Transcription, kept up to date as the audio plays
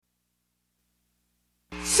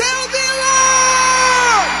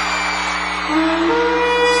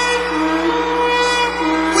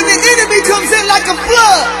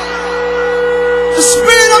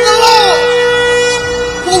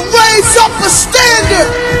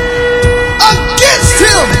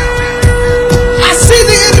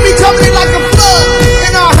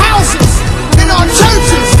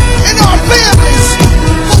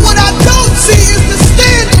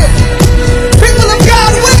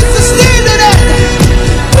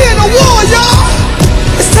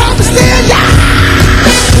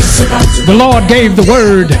Lord gave the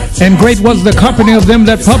word, and great was the company of them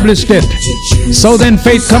that published it. So then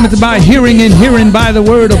faith cometh by hearing, and hearing by the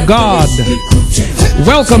word of God.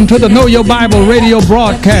 Welcome to the Know Your Bible radio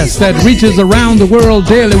broadcast that reaches around the world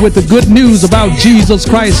daily with the good news about Jesus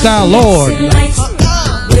Christ our Lord.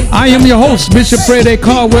 I am your host, Bishop Fred A.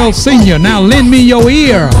 Caldwell Sr. Now lend me your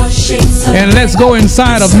ear, and let's go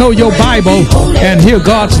inside of Know Your Bible and hear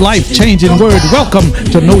God's life-changing word. Welcome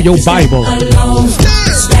to Know Your Bible.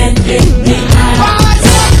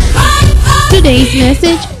 Today's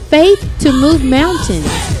message, faith to move mountains.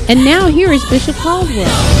 And now here is Bishop Caldwell.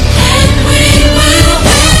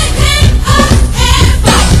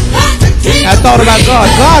 I thought about God.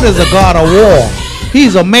 God is a God of war.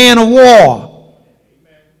 He's a man of war.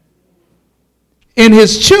 And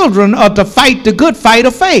his children are to fight the good fight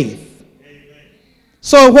of faith.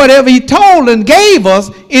 So whatever he told and gave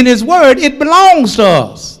us in his word, it belongs to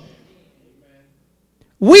us.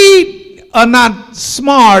 We are not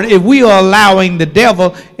smart if we are allowing the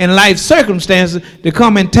devil and life circumstances to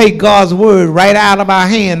come and take God's word right out of our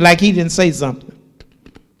hand like he didn't say something.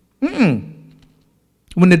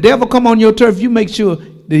 When the devil come on your turf, you make sure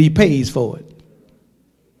that he pays for it.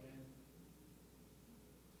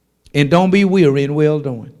 And don't be weary in well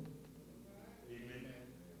doing.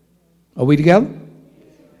 Are we together?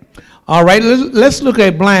 All right, let's look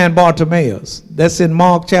at blind Bartimaeus. That's in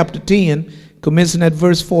Mark chapter 10, commencing at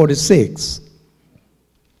verse 46.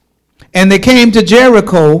 And they came to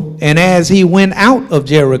Jericho, and as he went out of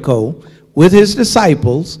Jericho with his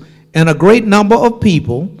disciples and a great number of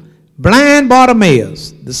people, blind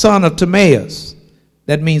Bartimaeus, the son of Timaeus,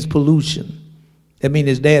 that means pollution. That means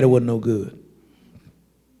his daddy wasn't no good.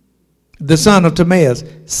 The son of Timaeus,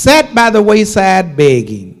 sat by the wayside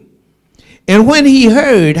begging. And when he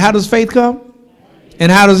heard, how does faith come?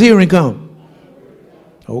 And how does hearing come?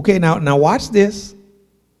 Okay, now watch this.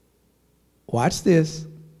 Watch this.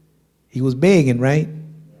 He was begging, right?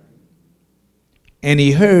 And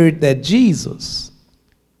he heard that Jesus.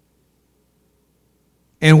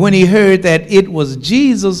 And when he heard that it was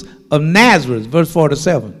Jesus of Nazareth, verse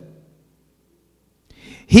 47,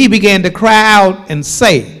 he began to cry out and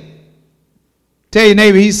say, tell your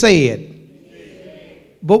neighbor, he said.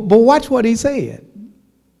 But watch what he said.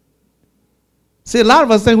 See, a lot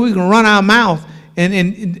of us think we can run our mouth,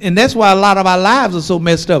 and that's why a lot of our lives are so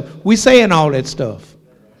messed up. We saying all that stuff.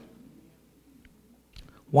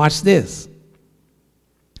 Watch this.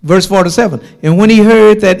 Verse 47. And when he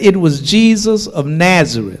heard that it was Jesus of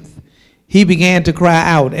Nazareth, he began to cry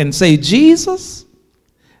out and say, Jesus,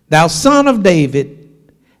 thou son of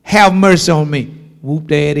David, have mercy on me. Whoop,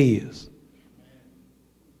 there it is.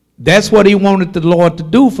 That's what he wanted the Lord to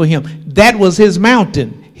do for him. That was his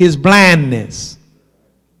mountain, his blindness.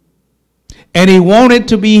 And he wanted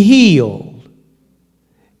to be healed.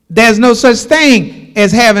 There's no such thing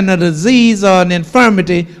as having a disease or an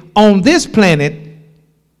infirmity on this planet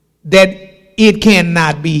that it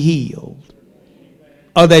cannot be healed,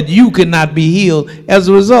 or that you cannot be healed as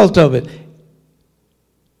a result of it.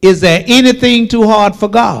 Is there anything too hard for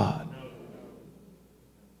God?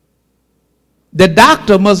 The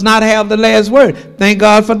doctor must not have the last word. Thank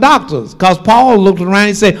God for doctors, because Paul looked around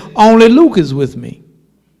and said, only Luke is with me.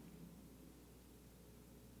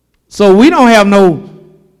 So we don't have no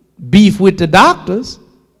beef with the doctors.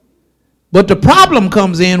 But the problem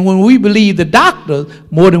comes in when we believe the doctors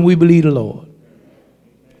more than we believe the Lord.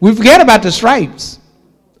 We forget about the stripes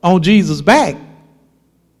on Jesus' back.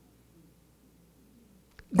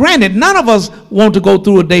 Granted, none of us want to go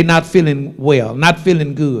through a day not feeling well, not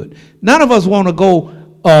feeling good. None of us want to go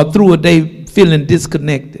through a day feeling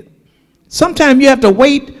disconnected. Sometimes you have to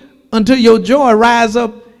wait until your joy rise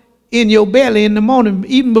up in your belly in the morning,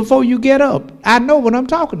 even before you get up. I know what I'm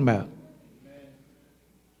talking about.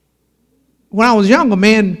 When I was younger,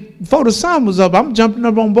 man, before the sun was up, I'm jumping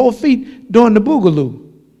up on both feet doing the boogaloo.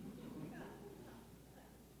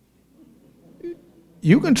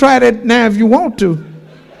 You can try that now if you want to.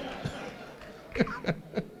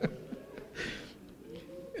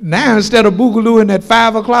 Now, instead of boogalooing at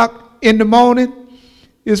 5 o'clock in the morning,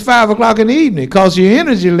 it's 5 o'clock in the evening because your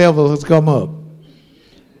energy level has come up.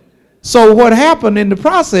 So what happened in the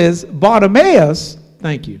process, Bartimaeus,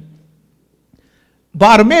 thank you.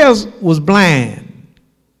 Bartimaeus was blind.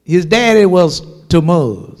 His daddy was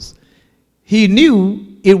Timaeus. He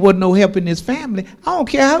knew it wasn't no help in his family. I don't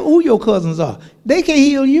care who your cousins are. They can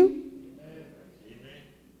heal you.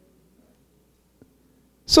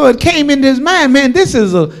 So it came into his mind, man, this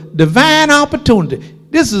is a divine opportunity.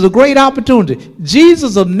 This is a great opportunity.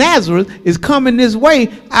 Jesus of Nazareth is coming this way.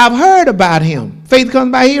 I've heard about him. Faith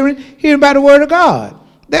comes by hearing, hearing by the word of God.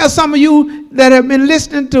 There are some of you that have been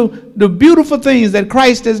listening to the beautiful things that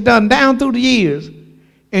Christ has done down through the years,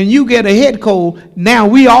 and you get a head cold. Now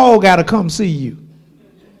we all got to come see you.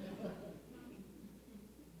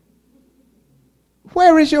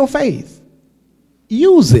 Where is your faith?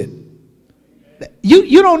 Use it.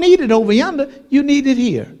 You don't need it over yonder. You need it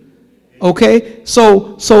here. Okay?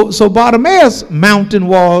 So Bartimaeus' mountain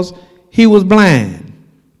was he was blind.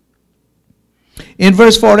 In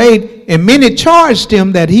verse 48, and many charged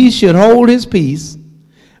him that he should hold his peace,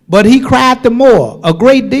 but he cried the more, a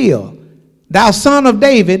great deal, Thou Son of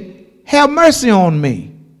David, have mercy on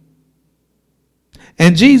me.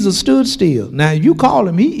 And Jesus stood still. Now you call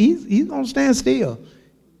him, he's going to stand still.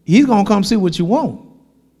 He's going to come see what you want.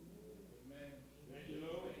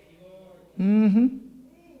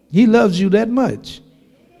 He loves you that much.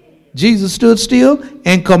 Jesus stood still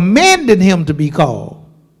and commanded him to be called.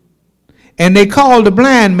 And they called the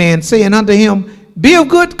blind man, saying unto him, Be of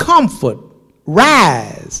good comfort,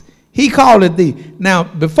 rise. He calleth thee. Now,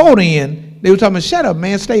 before then, they were talking about, shut up,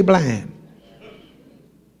 man, stay blind.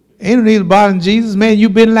 Ain't no need to bother Jesus. Man,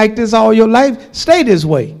 you've been like this all your life. Stay this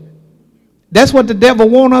way. That's what the devil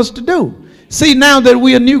wants us to do. See, now that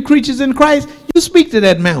we are new creatures in Christ, you speak to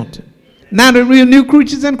that mountain. Now that we are new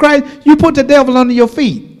creatures in Christ, you put the devil under your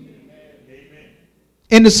feet.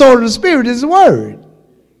 And the sword of the Spirit is the word.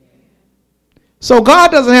 So God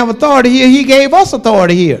doesn't have authority here. He gave us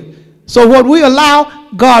authority here. So what we allow,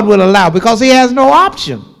 God will allow, because he has no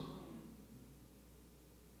option.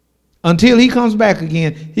 Until he comes back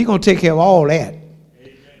again, he's going to take care of all that.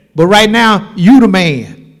 Amen. But right now, you the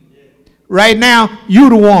man. Right now, you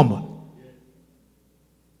the woman.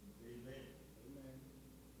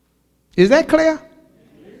 Is that clear?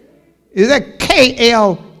 Is that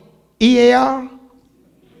K-L-E-A-R?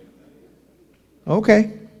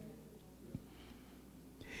 Okay.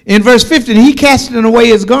 In verse 15, he casting away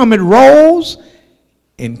his garment, rose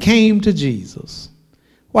and came to Jesus.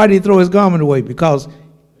 Why did he throw his garment away? Because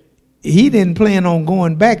he didn't plan on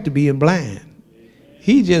going back to being blind.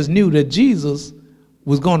 He just knew that Jesus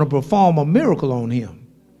was going to perform a miracle on him.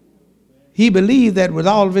 He believed that with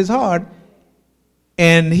all of his heart,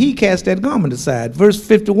 and he cast that garment aside. Verse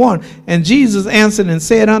 51, and Jesus answered and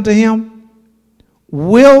said unto him,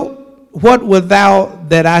 What wilt thou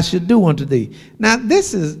that I should do unto thee? Now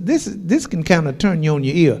this can kind of turn you on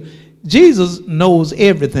your ear. Jesus knows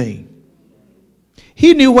everything.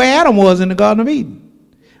 He knew where Adam was in the Garden of Eden.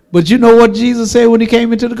 But you know what Jesus said when he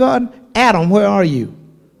came into the garden? Adam, where are you?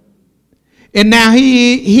 And now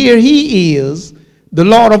here he is, the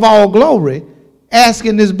Lord of all glory,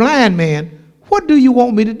 asking this blind man, what do you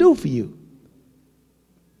want me to do for you?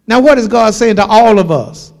 Now what is God saying to all of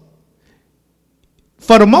us?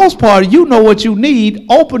 For the most part, you know what you need.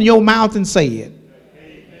 Open your mouth and say it.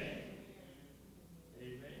 Amen.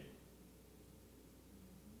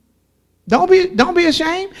 Amen. Don't be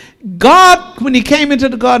ashamed. God, when he came into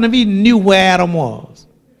the Garden of Eden, knew where Adam was.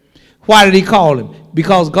 Why did he call him?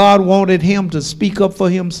 Because God wanted him to speak up for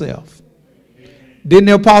himself. Didn't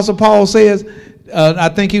the Apostle Paul says, I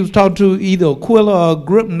think he was talking to either Aquila or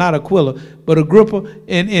Agrippa, not Aquila, but Agrippa,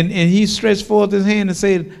 and he stretched forth his hand and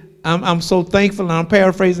said, I'm so thankful, and I'm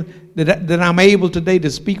paraphrasing, that I'm able today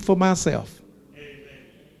to speak for myself. Amen.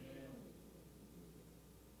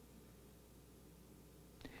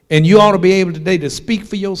 And you ought to be able today to speak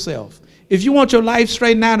for yourself. If you want your life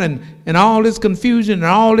straightened out and all this confusion and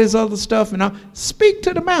all this other stuff, speak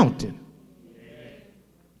to the mountain. Amen.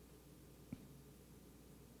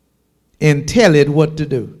 And tell it what to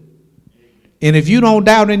do. And if you don't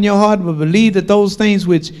doubt in your heart but believe that those things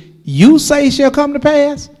which you say shall come to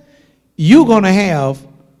pass, you're going to have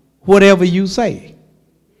whatever you say.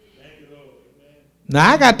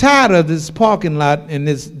 Now, I got tired of this parking lot and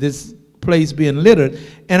this place being littered,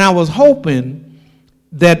 and I was hoping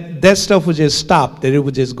that stuff would just stop, that it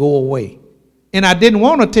would just go away. And I didn't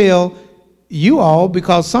want to tell you all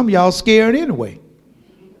because some of y'all scared anyway.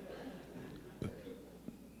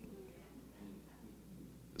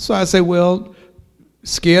 So I say, well,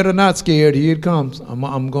 scared or not scared, here it comes.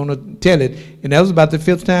 I'm going to tell it. And that was about the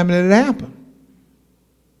 5th time that it happened.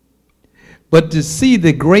 But to see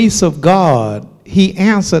the grace of God, he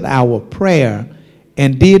answered our prayer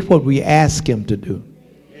and did what we asked him to do.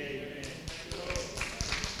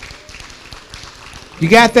 You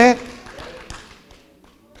got that?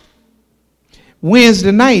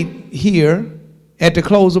 Wednesday night here at the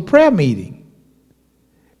close of prayer meeting,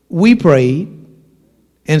 we prayed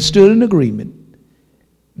and stood in agreement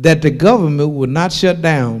that the government would not shut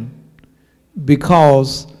down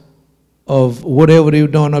because of whatever they were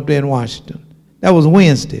doing up there in Washington. That was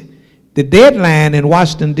Wednesday. The deadline in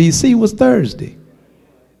Washington, D.C. was Thursday.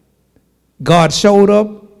 God showed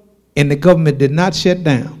up, and the government did not shut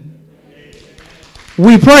down.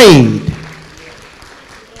 We prayed.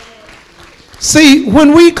 See,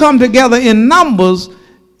 when we come together in numbers,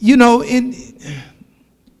 you know,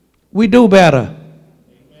 we do better.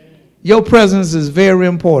 Your presence is very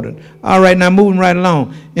important. All right, now moving right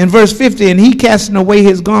along. In verse 50, and he casting away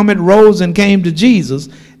his garment rose and came to Jesus.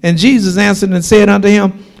 And Jesus answered and said unto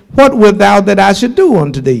him, what wilt thou that I should do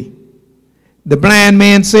unto thee? The blind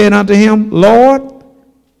man said unto him, Lord,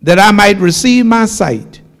 that I might receive my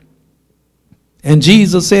sight. And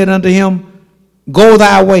Jesus said unto him, go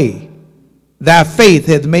thy way, thy faith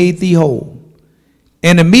hath made thee whole.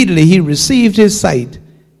 And immediately he received his sight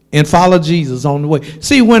and followed Jesus on the way.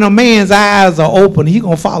 See, when a man's eyes are open, he's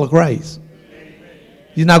going to follow Christ.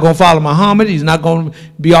 He's not going to follow Muhammad. He's not going to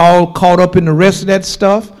be all caught up in the rest of that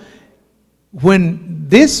stuff. When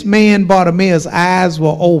this man Bartimaeus' eyes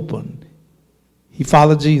were open, he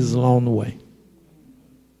followed Jesus along the way.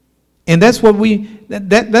 And that's what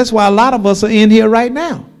that's why a lot of us are in here right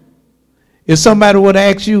now. If somebody would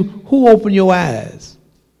ask you, who opened your eyes?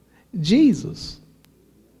 Jesus.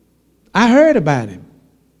 I heard about him.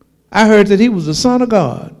 I heard that he was the Son of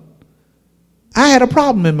God. I had a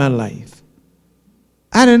problem in my life.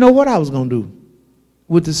 I didn't know what I was going to do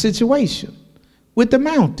with the situation, with the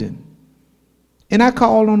mountain. And I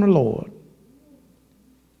called on the Lord,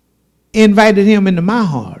 invited him into my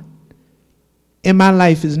heart, and my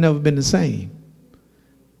life has never been the same.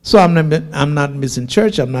 So I'm not missing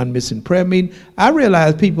church. I'm not missing prayer meeting. I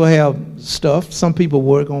realize people have stuff. Some people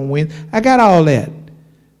work on Wednesday. I got all that.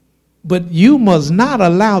 But you must not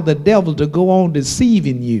allow the devil to go on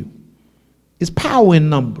deceiving you. It's power in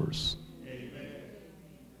numbers. Amen.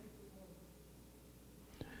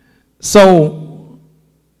 So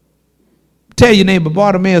tell your neighbor,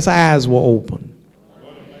 Bartimaeus' eyes were open.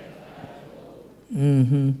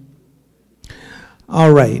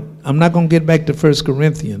 All right. I'm not going to get back to 1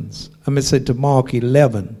 Corinthians. I'm going to say to Mark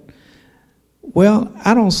 11. Well,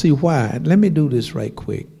 I don't see why. Let me do this right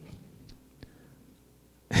quick.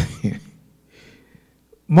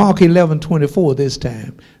 Mark 11:24 this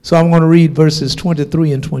time. So I'm going to read verses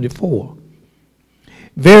 23 and 24.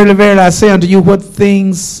 Verily, verily, I say unto you, what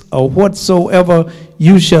things or whatsoever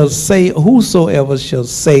you shall say, whosoever shall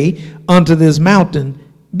say unto this mountain,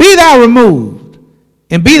 be thou removed,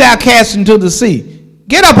 and be thou cast into the sea.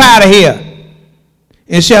 Get up out of here,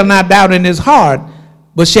 and shall not doubt in his heart,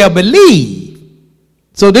 but shall believe.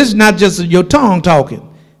 So this is not just your tongue talking.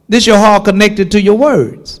 This is your heart connected to your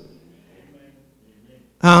words.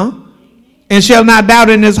 And shall not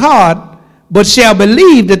doubt in his heart, but shall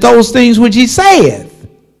believe that those things which he saith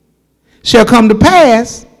shall come to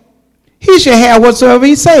pass. He shall have whatsoever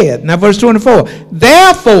he said. Now verse 24.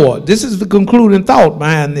 Therefore, this is the concluding thought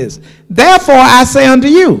behind this. Therefore I say unto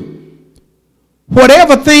you,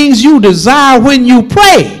 whatever things you desire when you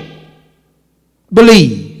pray,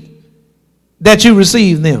 believe that you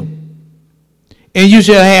receive them, and you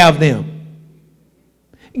shall have them.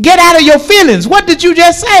 Get out of your feelings. What did you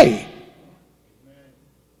just say?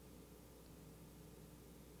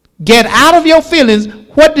 Get out of your feelings.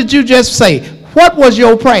 What did you just say? What was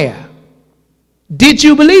your prayer? Did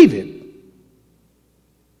you believe it?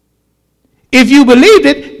 If you believed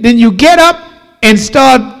it, then you get up and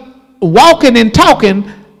start walking and talking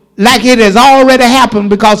like it has already happened,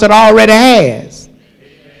 because it already has.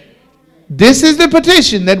 This is the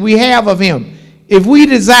petition that we have of him. If we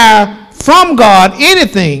desire from God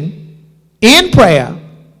anything in prayer,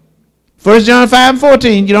 1 John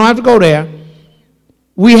 5:14, you don't have to go there.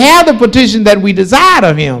 We have the petition that we desired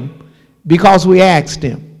of him because we asked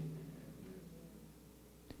him.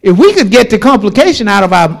 If we could get the complication out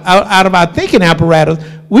of our thinking apparatus,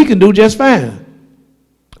 we can do just fine.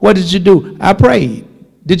 What did you do? I prayed.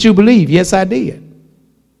 Did you believe? Yes, I did.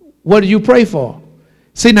 What did you pray for?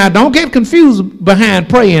 See, now don't get confused behind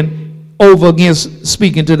praying over against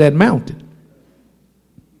speaking to that mountain.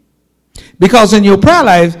 Because in your prayer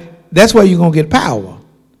life, that's where you're going to get power.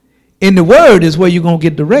 In the word is where you're going to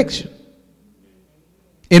get direction.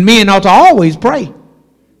 And men ought to always pray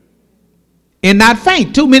and not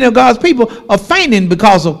faint. Too many of God's people are fainting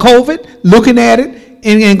because of COVID, looking at it,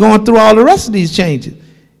 and going through all the rest of these changes.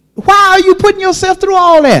 Why are you putting yourself through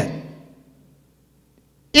all that?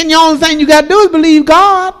 And the only thing you got to do is believe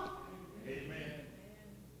God. Amen.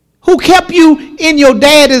 Who kept you in your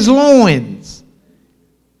daddy's loins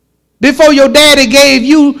before your daddy gave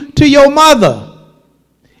you to your mother,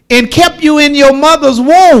 and kept you in your mother's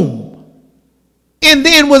womb, and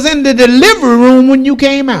then was in the delivery room when you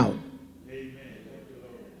came out. Amen.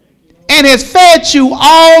 And has fed you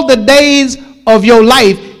all the days of your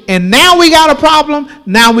life And now we got a problem.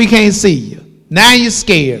 Now we can't see you. Now you're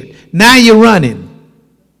scared. Now you're running.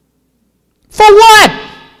 For what?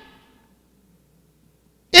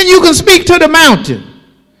 And you can speak to the mountain.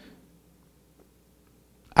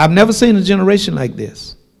 I've never seen a generation like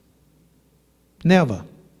this. Never.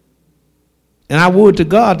 And I would to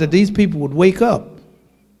God that these people would wake up.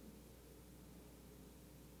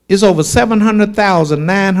 It's over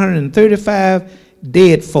 700,935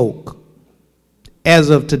 dead folk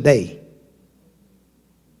as of today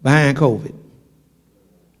behind COVID.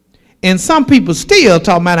 And some people still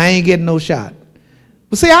talking about I ain't getting no shot.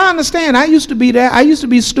 But see, I understand. I used to be there. I used to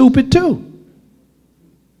be stupid too.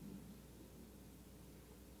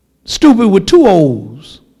 Stupid with 2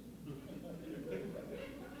 O's.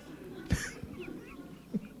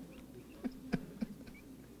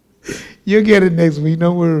 You'll get it next week.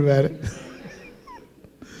 Don't worry about it.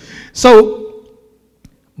 So,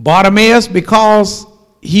 Bartimaeus, because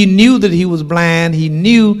he knew that he was blind, he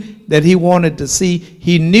knew that he wanted to see,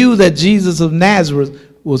 he knew that Jesus of Nazareth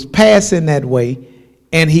was passing that way,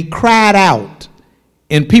 and he cried out,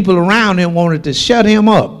 and people around him wanted to shut him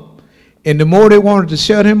up. And the more they wanted to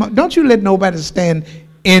shut him up, don't you let nobody stand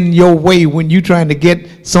in your way when you're trying to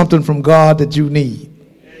get something from God that you need.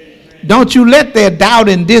 Don't you let their doubt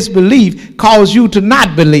and disbelief cause you to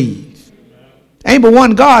not believe. Ain't but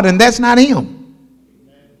one God, and that's not him.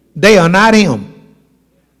 They are not him.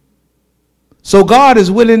 So God is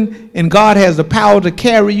willing, and God has the power to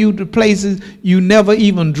carry you to places you never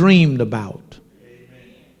even dreamed about.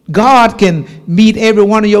 God can meet every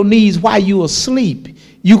one of your needs while you're asleep.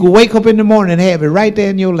 You can wake up in the morning and have it right there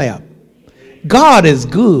in your lap. God is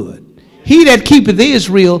good. He that keepeth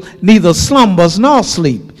Israel neither slumbers nor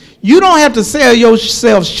sleep. You don't have to sell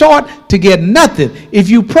yourself short to get nothing. If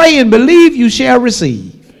you pray and believe, you shall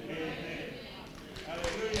receive.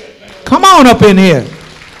 Come on up in here.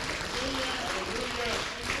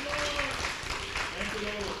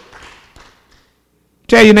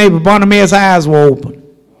 Tell your neighbor, Bartimaeus' eyes were open.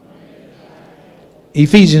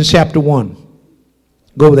 Ephesians chapter 1.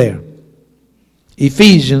 Go there.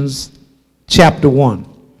 Ephesians chapter 1.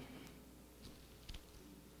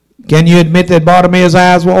 Can you admit that Bartimaeus'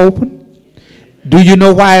 eyes were open? Do you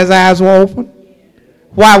know why his eyes were open?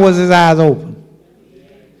 Why was his eyes open?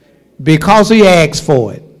 Because he asked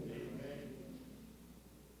for it.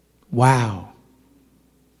 Wow.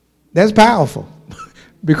 That's powerful.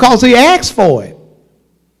 Because he asked for it.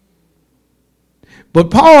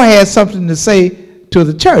 But Paul has something to say to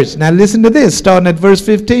the church. Now listen to this, starting at verse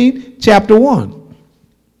 15, chapter 1.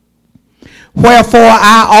 Wherefore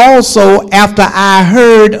I also, after I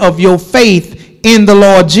heard of your faith in the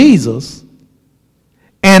Lord Jesus,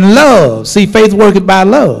 and love, see, faith worketh by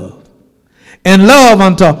love, and love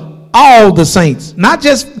unto all the saints, not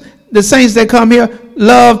just the saints that come here,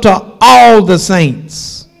 love to all the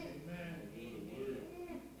saints.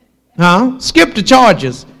 Skip the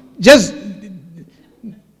charges. Just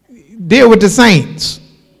deal with the saints.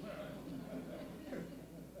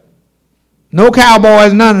 No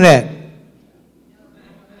cowboys, none of that.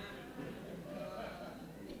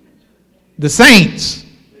 The saints.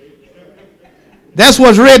 That's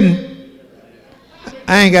what's written.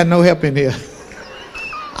 I ain't got no help in here.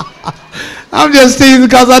 I'm just teasing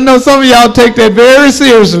because I know some of y'all take that very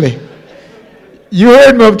seriously. You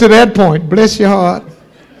heard me up to that point. Bless your heart.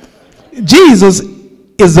 Jesus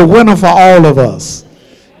is the winner for all of us.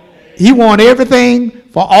 He won everything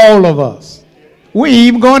for all of us. We ain't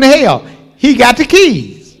even going to hell. He got the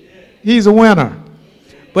keys. He's a winner.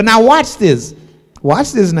 But now watch this.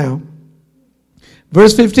 Watch this now.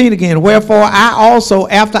 Verse 15 again. Wherefore I also,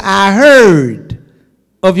 after I heard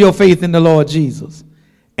of your faith in the Lord Jesus,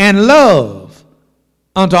 and love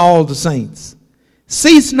unto all the saints,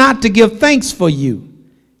 cease not to give thanks for you,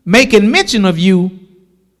 making mention of you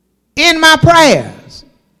in my prayers.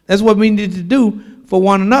 That's what we need to do for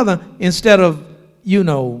one another instead of,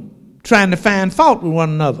 trying to find fault with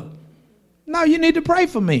one another. No, you need to pray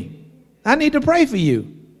for me. I need to pray for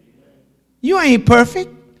you. You ain't perfect.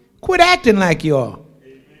 Quit acting like you are.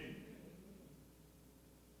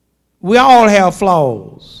 We all have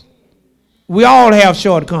flaws. We all have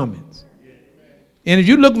shortcomings. And if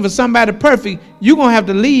you're looking for somebody perfect, you're going to have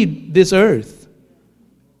to leave this earth.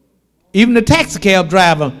 Even the taxi cab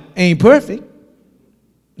driver ain't perfect.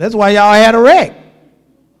 That's why y'all had a wreck.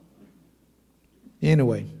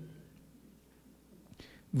 Anyway.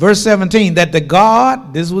 Verse 17, that the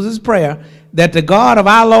God, this was his prayer, that the God of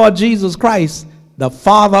our Lord Jesus Christ, the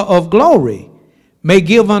Father of glory, may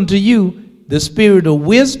give unto you the spirit of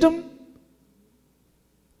wisdom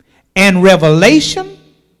and revelation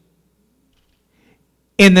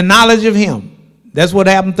in the knowledge of him. That's what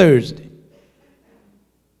happened Thursday.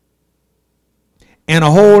 And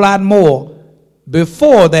a whole lot more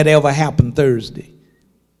before that ever happened Thursday.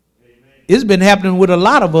 It's been happening with a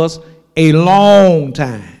lot of us a long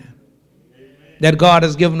time. That God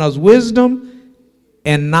has given us wisdom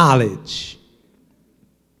and knowledge.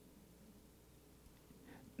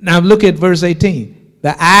 Now look at verse 18.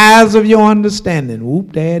 The eyes of your understanding.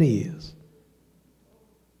 Whoop, there it is.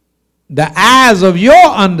 The eyes of your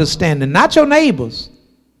understanding, not your neighbors.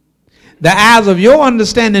 The eyes of your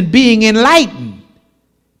understanding being enlightened,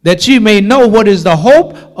 that you may know what is the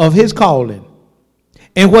hope of his calling,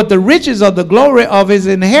 and what the riches of the glory of his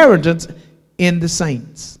inheritance in the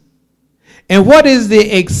saints, and what is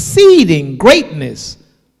the exceeding greatness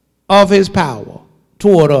of his power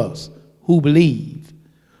toward us who believe,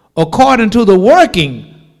 according to the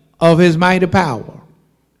working of his mighty power,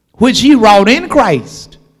 which he wrought in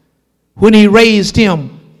Christ, when he raised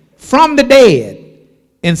him from the dead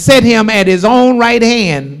and set him at his own right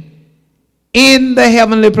hand in the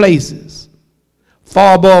heavenly places,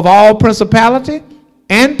 far above all principality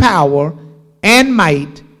and power and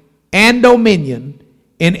might and dominion,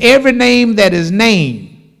 in every name that is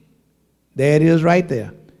named. There it is right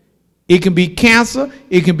there. It can be cancer,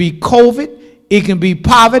 it can be COVID, it can be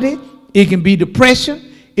poverty, it can be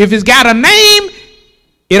depression. If it's got a name,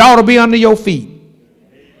 it ought to be under your feet.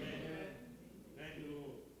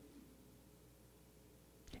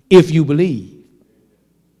 If you believe.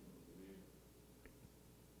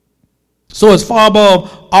 So it's far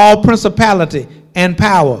above all principality and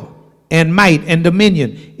power and might and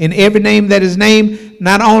dominion in every name that is named,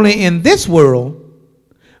 not only in this world,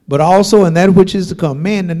 but also in that which is to come.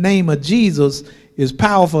 Man, the name of Jesus is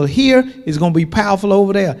powerful here. It's going to be powerful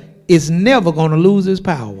over there. It's never going to lose its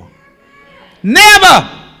power. Never!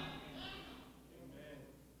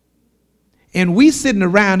 And we sitting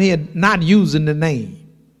around here not using the name.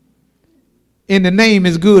 And the name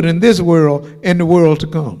is good in this world and the world to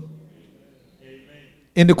come.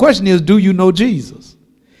 And the question is, do you know Jesus?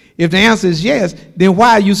 If the answer is yes, then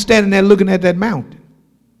why are you standing there looking at that mountain?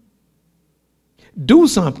 Do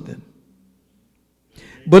something.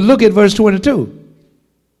 But look at verse 22.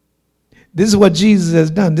 This is what Jesus has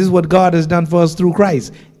done. This is what God has done for us through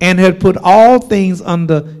Christ. And had put all things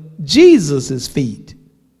under Jesus' feet.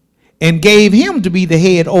 And gave him to be the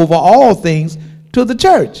head over all things to the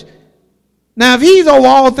church. Now, if he's over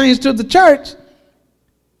all things to the church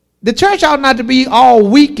ought not to be all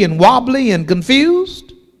weak and wobbly and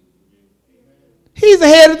confused. He's the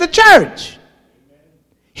head of the church.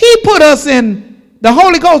 He put us in, the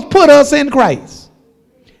Holy Ghost put us in Christ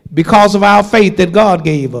because of our faith that God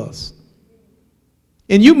gave us.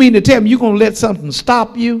 And you mean to tell me you're going to let something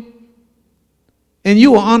stop you and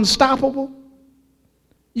you are unstoppable?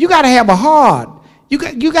 You got to have a heart. You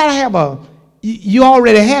got to have you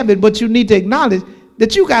already have it, but you need to acknowledge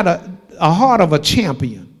that you got a heart of a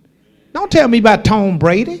champion. Don't tell me about Tom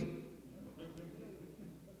Brady.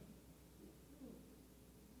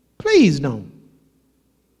 Please don't.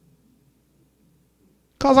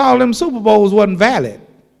 Because all them Super Bowls wasn't valid.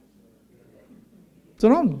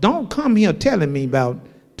 So don't come here telling me about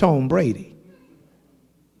Tom Brady.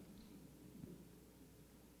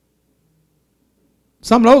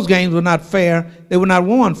 Some of those games were not fair. They were not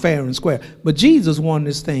won fair and square. But Jesus won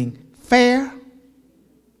this thing fair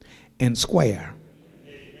and square.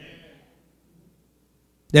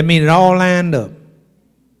 That means it all lined up.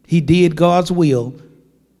 He did God's will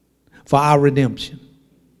for our redemption.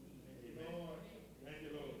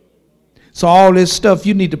 So all this stuff,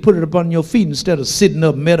 you need to put it up on your feet instead of sitting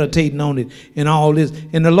up meditating on it and all this.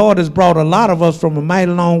 And the Lord has brought a lot of us from a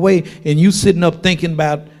mighty long way, and you sitting up thinking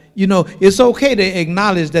about, it's okay to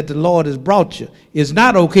acknowledge that the Lord has brought you. It's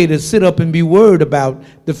not okay to sit up and be worried about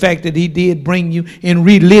the fact that he did bring you and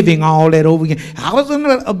reliving all that over again. I was in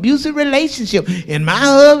an abusive relationship and my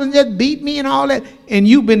husband just beat me and all that. And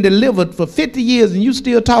you've been delivered for 50 years and you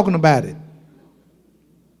still talking about it.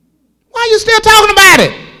 Why are you still talking about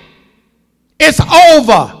it? It's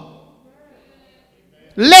over.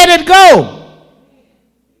 Let it go.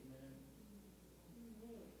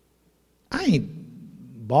 I ain't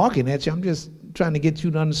barking at you. I'm just trying to get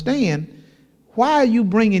you to understand, why are you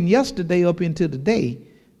bringing yesterday up into the day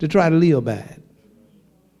to try to live by it?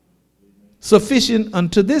 Sufficient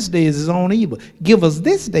unto this day is his own evil. Give us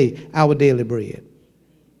this day our daily bread.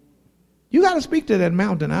 You got to speak to that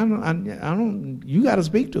mountain. You got to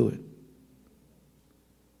speak to it.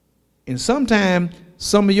 And sometimes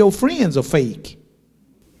some of your friends are fake.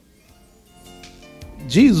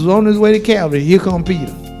 Jesus was on his way to Calvary. Here come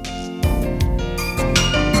Peter.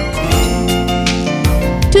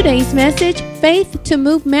 Today's message, Faith to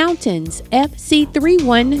Move Mountains,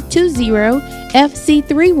 FC3120,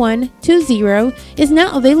 FC3120, is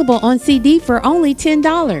now available on CD for only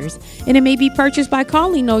 $10, and it may be purchased by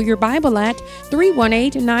calling Know Your Bible at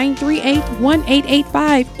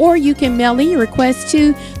 318-938-1885, or you can mail in your request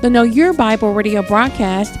to the Know Your Bible radio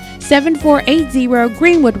broadcast, 7480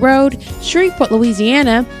 Greenwood Road, Shreveport,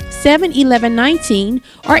 Louisiana, 71119,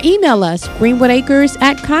 or email us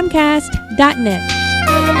greenwoodacres@comcast.net.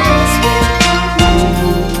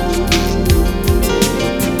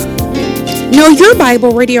 Know Your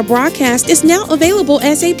Bible radio broadcast is now available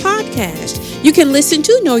as a podcast. You can listen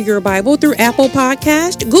to Know Your Bible through Apple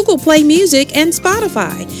Podcast, Google Play Music, and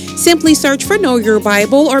Spotify. Simply search for Know Your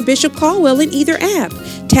Bible or Bishop Caldwell in either app.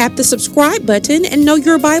 Tap the subscribe button and Know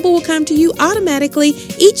Your Bible will come to you automatically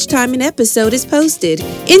each time an episode is posted.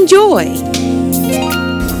 Enjoy!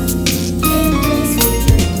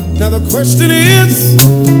 Now the question is,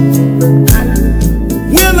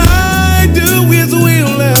 will I do His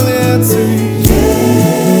will? Answer.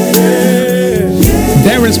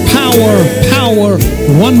 There is power,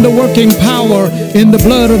 wonder-working power in the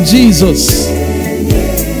blood of Jesus.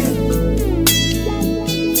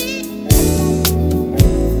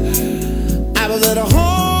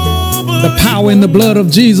 The power in the blood of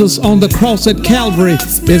Jesus on the cross at Calvary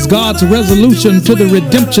is God's resolution to the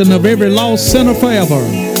redemption of every lost sinner forever.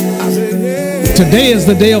 Today is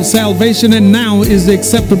the day of salvation, and now is the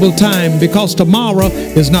acceptable time, because tomorrow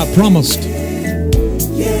is not promised.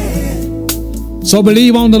 So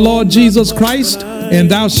believe on the Lord Jesus Christ, and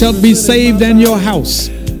thou shalt be saved and your house.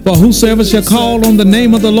 For whosoever shall call on the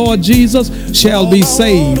name of the Lord Jesus shall be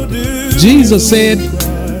saved. Jesus said,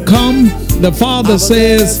 come. The Father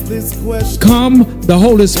says, come. The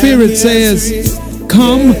Holy Spirit says,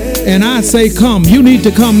 come. And I say, come. You need to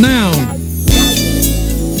come now.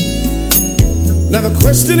 Now the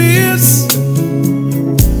question is,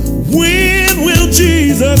 when will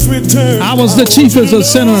Jesus return? I was the chiefest of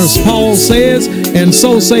sinners, Paul says, and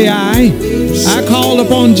so say I. I called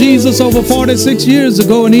upon Jesus over 46 years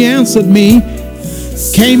ago, and He answered me,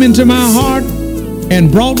 came into my heart,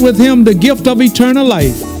 and brought with Him the gift of eternal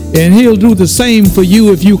life. And He'll do the same for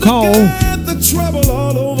you if you call. The trouble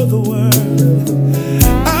all over the world.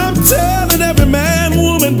 I'm telling every man,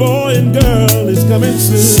 woman, boy, and girl is coming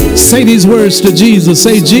soon. Say these words to Jesus.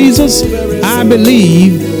 Say, Jesus, I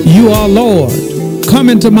believe you are Lord. Come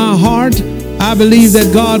into my heart. I believe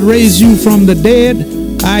that God raised you from the dead.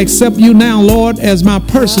 I accept you now, Lord, as my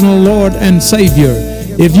personal Lord and Savior.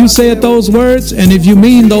 If you said those words, and if you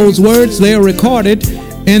mean those words, they are recorded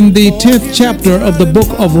in the 10th chapter of the book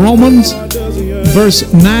of Romans, verse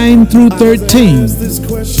 9 through 13.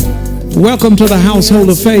 Welcome to the household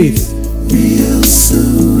of faith.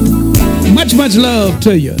 Much, much love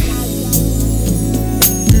to you.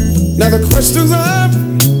 Now the questions are,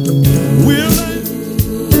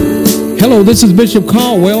 hello, this is Bishop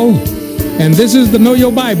Caldwell, and this is the Know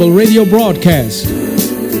Your Bible radio broadcast.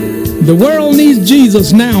 The world needs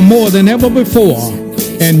Jesus now more than ever before.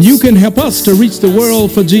 And you can help us to reach the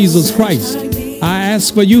world for Jesus Christ. I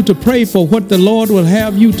ask for you to pray for what the Lord will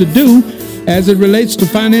have you to do as it relates to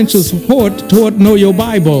financial support toward Know Your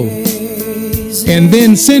Bible. And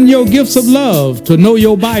then send your gifts of love to Know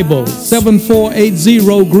Your Bible,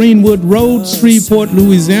 7480 Greenwood Road, Shreveport,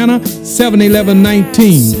 Louisiana,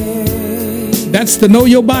 71119. That's the Know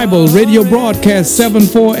Your Bible radio broadcast,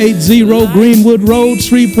 7480 Greenwood Road,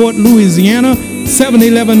 Shreveport, Louisiana,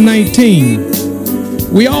 71119.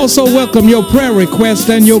 We also welcome your prayer requests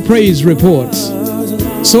and your praise reports.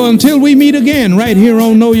 So until we meet again right here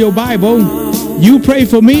on Know Your Bible, you pray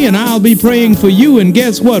for me and I'll be praying for you. And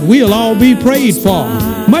guess what? We'll all be prayed for.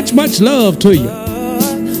 Much, much love to you.